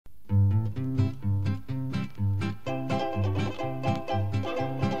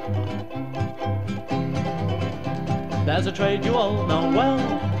There's a trade you all know well,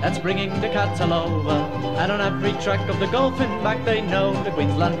 that's bringing the cats all over. And on every track of the golfing back they know the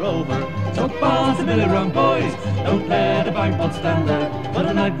Queensland Rover. So pass the billy round, boys, don't let a pint pot stand there. For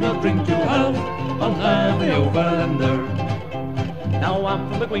tonight we'll drink to health on every Overlander. Now I'm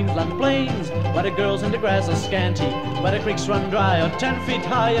from the Queensland plains, where the girls in the grass are scanty, where the creeks run dry or 10 feet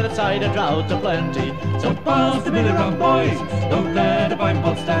high and outside a drought aplenty. So pass the billy round, boys, don't let a pint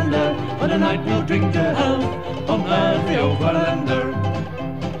pot stand there. For tonight we'll drink to health on every Overlander.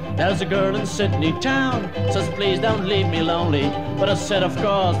 There's a girl in Sydney town, says please don't leave me lonely. But I said of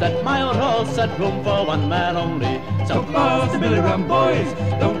course that my old horse had room for one man only. So pass the billy round, boys,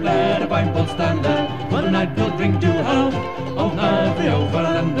 don't let a pint pot stand there. For tonight we'll drink to health on every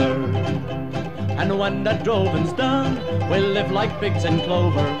Overlander. And when that droving's done, we'll live like pigs in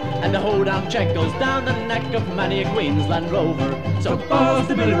clover, and the hoedown check goes down the neck of many a Queensland rover. So pass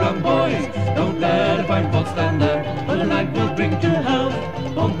the billy round, boys, don't let a pint pot stand there. For tonight we'll drink to health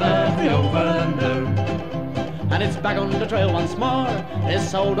on every Overlander. And it's back on the trail once more,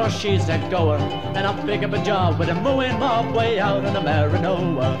 this old horse she's a goer, and I'll pick up a job with a mooing mob way out in the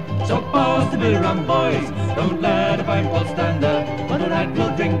Marinoa. So pass the billy round, boys, don't let a pint pot stand there. For tonight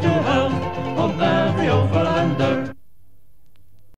we'll drink to health on every Overlander.